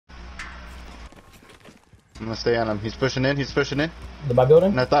I'm gonna stay on him. He's pushing in. He's pushing in. The by building?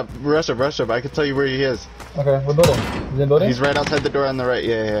 And I thought rush up, rush up. I can tell you where he is. Okay, what building? He's in building? He's right outside the door on the right.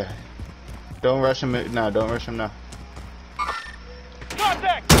 Yeah, yeah. Don't rush him now. Don't rush him now.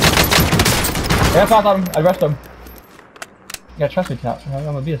 Contact! Yeah, I caught him. I rushed him. You gotta trust me, Cap.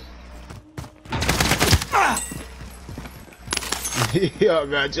 I'm a beast. Yo,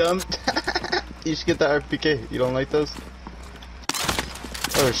 got jumped. You should get the RPK. You don't like those?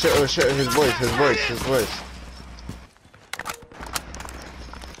 Oh shit, oh shit. His voice, his voice, his voice.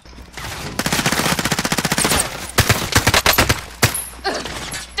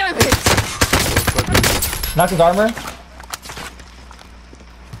 Damn it! Knock his armor.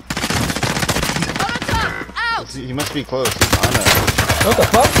 He must be close. He's on us. What the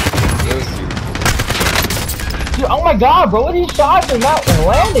fuck? Dude, oh my god, bro, what these shots are not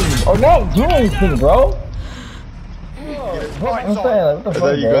landing or not doing anything, bro. I'm saying, like, what the I fuck,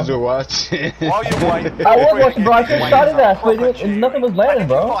 thought you bro? guys were watching. While you wait, I was watching, bro. I just shot his ass, but nothing was landing, if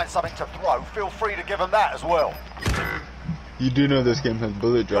you bro. find something to throw, feel free to give them that as well. You do know this game has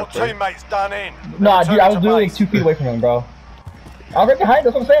bullet Your drop, right? teammate's done in. Nah, dude, I was Return to literally base. 2 feet away from him, bro. I was right behind.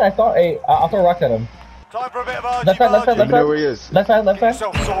 That's what I'm saying. I thought, hey, I'll throw a rock at him. Time for a bit of Left side, left side, Let left me know side. where he is. Left side, left Get side.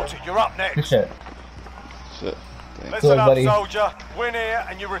 yourself sorted. You're up next. Good shit. Shit. Thanks. Listen Good, up, buddy. soldier. Win here,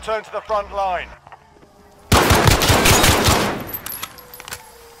 and you return to the front line.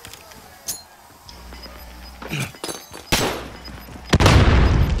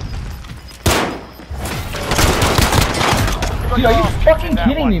 Dude, are you fucking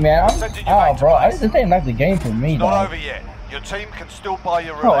kidding me, man? Oh, bro, this ain't like the game for me, Not dog. over yet. Your team can still buy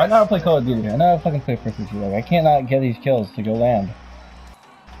your release. Bro, I know how to play Call of Duty. I know how to fucking play First Person. Like, I cannot get these kills to go land.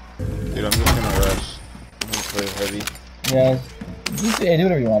 Dude, I'm just gonna rush. I'm gonna play heavy. Yeah, hey, do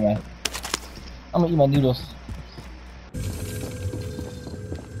whatever you want, man. I'm gonna eat my noodles.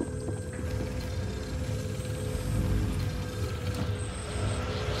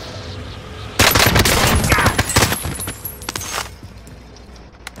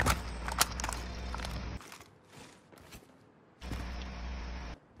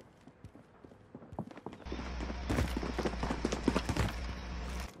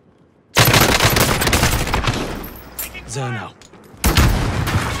 Zone out.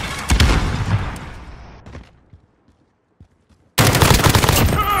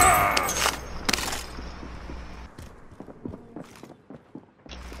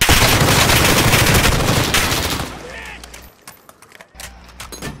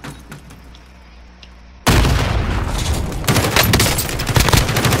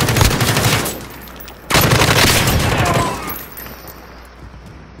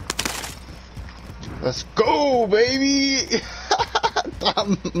 Let's go, baby!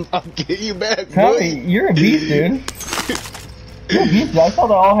 I'll get you back, boy. Tommy, you're a beast, dude. You're a beast, I saw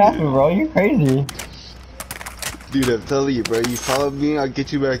that all happen, bro. You're crazy. Dude, I'm telling you, bro. You follow me, I'll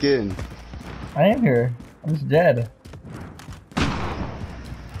get you back in. I am here. I'm just dead.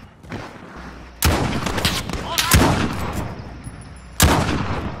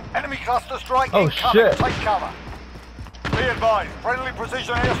 Enemy cluster strike Oh, incoming. shit. Take cover. Be advised, friendly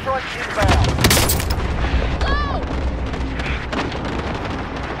precision airstrike inbound.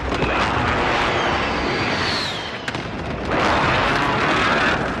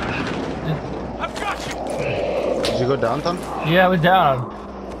 I've got you. Did you go down, Tom? Yeah, I was down.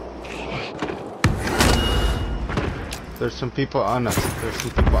 There's some people on us. There's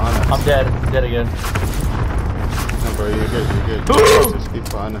some people on us. I'm dead. I'm dead again. No, bro, you're good, you're good. There's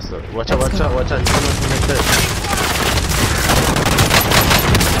people on us, though. Watch out, watch out, watch out. He's coming from right there.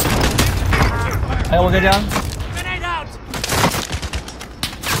 I will get down. Grenade out.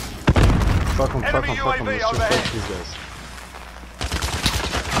 Fuck him, fuck Enemy him, fuck him. UAV Let's just overhead. fuck these guys.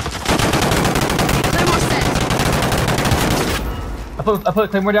 I put a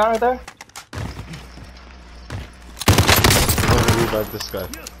claymore down right there. I'm gonna revive this guy.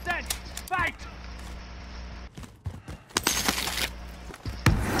 Dead. Fight.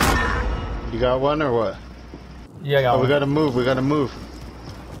 You got one or what? Yeah, I got Oh, one. we gotta move, we gotta move.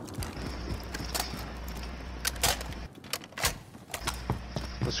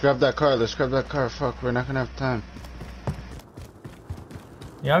 Let's grab that car, let's grab that car. Fuck, we're not gonna have time.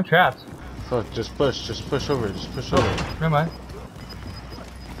 Yeah, I'm trapped. Fuck, just push over, just push over. Never mind.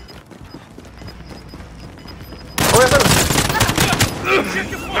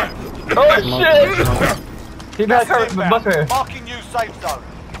 Oh shit! He got Gas a bus right here. Marking new safe zone.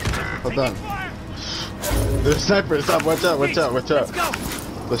 Hold on. There's snipers, stop, watch out, watch out, watch out.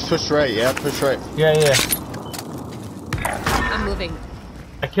 Let's push right, yeah, push right. Yeah, yeah. I'm moving.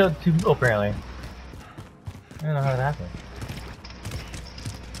 I killed 2 people apparently. I don't know how that happened.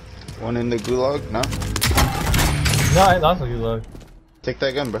 One in the gulag? No? No, that's a good look. Take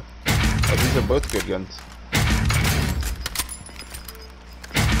that gun, bro. Oh, these are both good guns.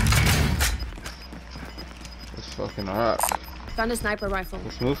 Let's fucking rock. Found a sniper rifle.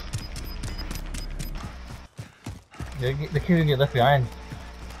 Let's move. The kid's gonna get left behind.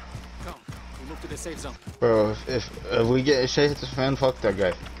 Come. We move to the safe zone. Bro, if we get a shit hit this fan, fuck that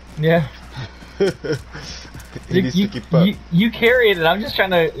guy. Yeah. He needs to keep up. You carried it. I'm just trying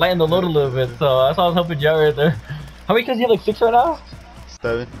to lighten the load a little bit, so that's why I was helping you out right there. How many kills do you have? Like 6 right now?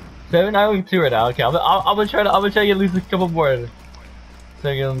 7. 7? I only 2 right now. Okay, I'm gonna try to get at least a couple more, so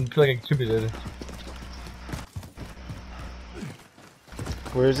I can feel like a contributor.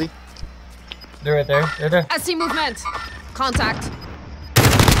 Where is he? They're right there. They're there. I see movement. Contact.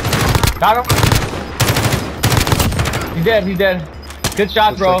 Got him. He's dead. He's dead. Good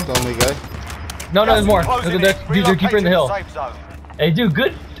shot, bro. Looks like the only guy. No, there's more. Closing in. Dude, they're deeper in the hill. Safe zone. Hey, dude,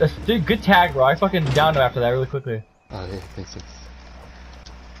 good tag, bro. I fucking downed him after that really quickly. Oh yeah, thanks.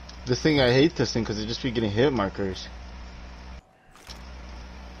 This thing, I hate this thing because it just be getting hit markers.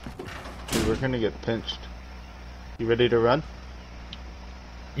 Dude, we're gonna get pinched. You ready to run?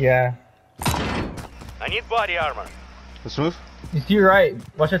 Yeah. I need body armor. Let's move. You to your right.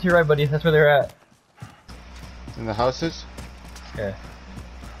 Watch out to your right, buddy. That's where they're at. In the houses. Okay.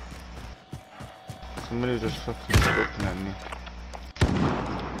 Somebody just fucking looking at me.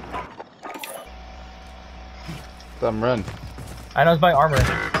 Damn, run. I know it's by armor.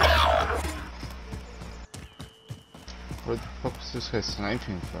 Where the fuck is this guy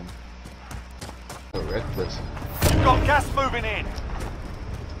sniping from? So reckless. Got gas moving in.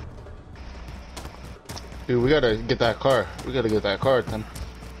 Dude, we gotta get that car. We gotta get that car, then.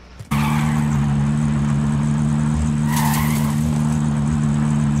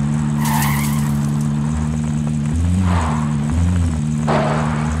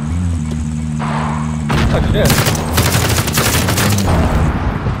 Oh shit.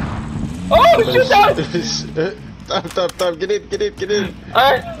 Oh, shoot down! Stop, get in.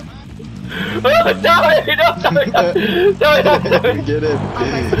 Alright. Oh, die! No, Get in.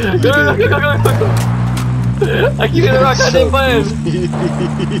 Go. I keep getting the rock, I didn't play him.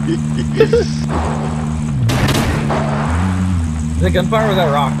 Is it gunfire or was that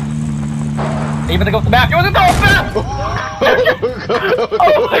a rock? Are you gonna go off the back? You wanna go off the back?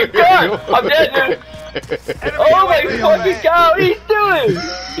 Oh my god! I'm dead, dude! Oh my fucking god! What are you doing?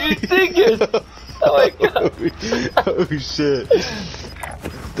 He's thinking! Oh my god! Oh shit.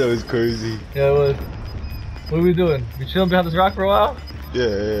 That was crazy. Yeah, it was. What are we doing? We chilling behind this rock for a while? Yeah.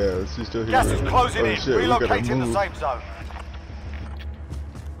 Let's just still here. Gas is closing in. Shit, we gotta Relocating the move. safe zone.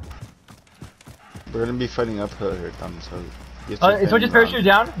 We're gonna be fighting uphill here, Tom, so... Is someone just parachuted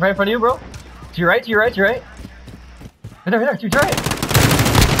down? Right in front of you, bro? To your right. Right there. To your right.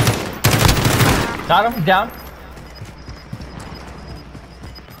 Got him, he's down.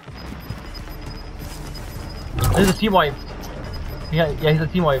 This is a team wipe. Yeah, he's a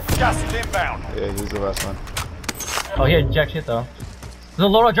team wipe. Gas is inbound. Yeah, he's the last one. Oh, he had jack shit though. There's a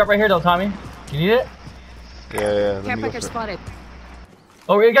loadout drop right here though, Tommy. You need it? Yeah. Care package spotted.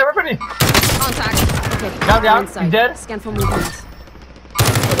 Oh, we got right in front of me. Contact. Okay. Down. Inside. He's dead. Scan for movement.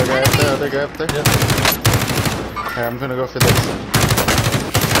 Other guy up there. Yep. Hey, I'm gonna go for this.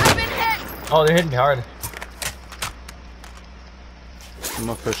 I've been hit. Oh, they're hitting me hard. I'm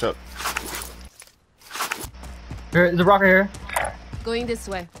gonna push up. There's a rock right here. Going this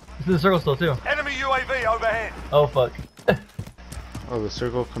way. This is a circle still too. Enemy UAV overhead. Oh fuck. Oh, the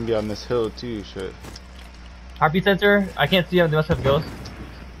circle can be on this hill too, shit. Heartbeat sensor. I can't see him. They must have ghosts.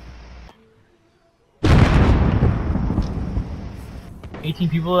 $18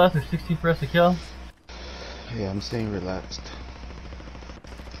 people left. There's 16 for us to kill. Yeah, I'm staying relaxed.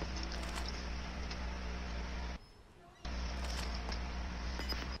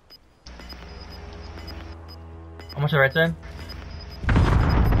 How much on the right side?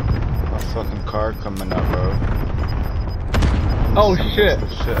 A fucking car coming up, bro. Oh shit.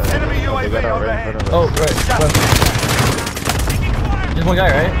 Enemy They UAV got out right in overhead. front of us. Oh right. Just one guy,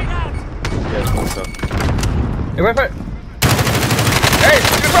 right? Yeah, it's moved up. Hey, right front. Hey,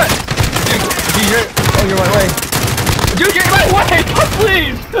 you're in front. Dude, you're my way. Dude, you're my way.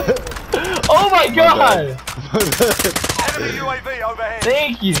 Please. Oh my god. Enemy UAV overhead.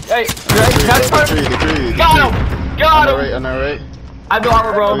 Thank you. Hey, got The tree. Got him. Got him. On our right. I have no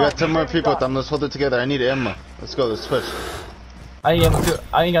armor, bro. We got 10 more people, Tom. Let's hold it together. I need ammo. Let's go. Let's push. I ain't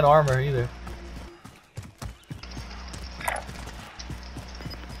got no armor either.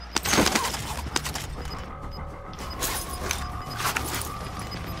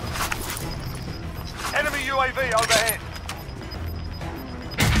 Enemy UAV overhead.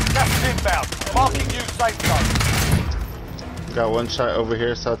 Gas is Gas inbound. Marking new safe zone. Got one shot over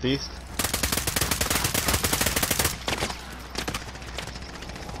here, southeast.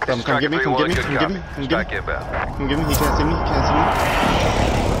 Come get me, come get me, come get me, come get me. Come get me, he can't see me, he can't see me.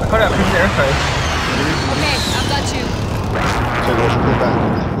 I caught out from the airspace. Okay, I've got you. So let's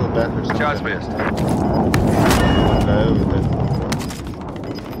pull back, or something. Shots missed. Okay, over there.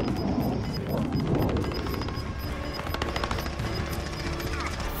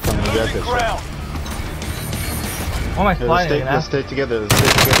 Come on, we got Losing this. ground. What am I Here, flying now? let's stay together, let's stay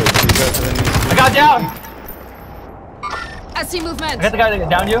together. These guys are in these- I got down! I see movement. I got the guy that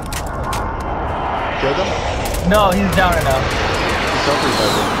downed you? Killed him? No, he's down right now. He's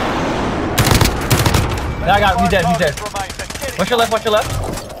self-reviving. No, I got him. He's dead, he's dead. Targets remain, then get it Watch your left, watch your left.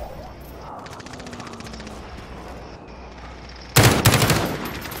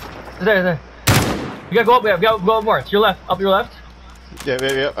 He's there, he's there. You gotta go up, we gotta go up more. To your left, up your left.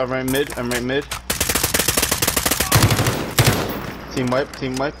 Yeah, I'm right mid, Team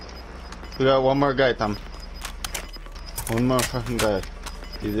wipe. We got one more guy, Tom. One more fucking guy.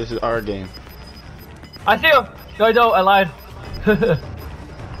 Dude, this is our game. I see him! No, I don't, I lied.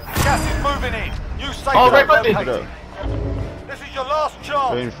 Gas is moving in. New safe Oh, zone right by me. located. This is your last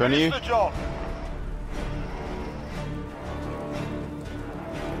chance. Right in front of Finish you? the job.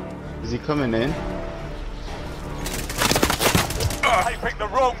 Is he coming in? They picked the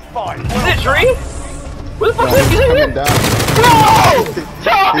wrong fight. Is it a tree? Where the fuck No, is he's he? coming down. Bro!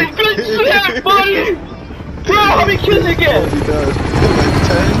 Tommy, good shit, buddy! Bro, how many kills you get? He does. Like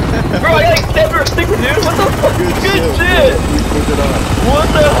 10? Bro, I got like 7 or 6, dude. What the fuck? Good shit! We put it on. What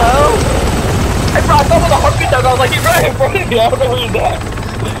the hell? Hey, bro, I thought with a heartbeat dog, I was like, he's right in front of me. I don't know who he's at.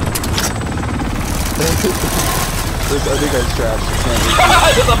 I think I strapped.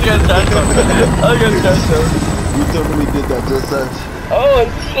 I just think I touched him. We totally did that just us. Oh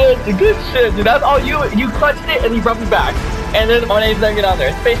shit, good shit, dude. That's all you clutched it and you brought me back. And then my name's not get on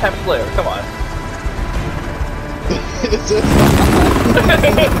there. SpaceTimeSlayer, come on. It's just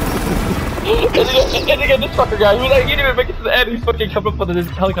and again, this fucker guy, he didn't even make it to the end. He's fucking coming up on this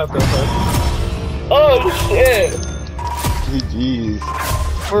helicopter. Oh shit. GG's.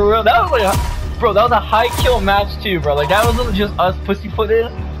 For real, that was like, bro, that was a high kill match too, bro. Like that wasn't just us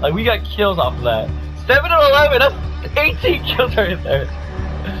pussyfooting. Like we got kills off of that. 7 and 11, that's 18 kills right there.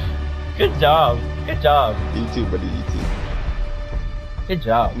 Good job. Good job. You too, buddy. You too. Good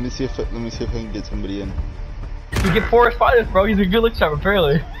job. Let me see if I can get somebody in. You get Forrest Fighters, bro. He's a good look shot,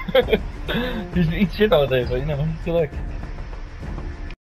 apparently. He's eating shit all day, but you know, good luck.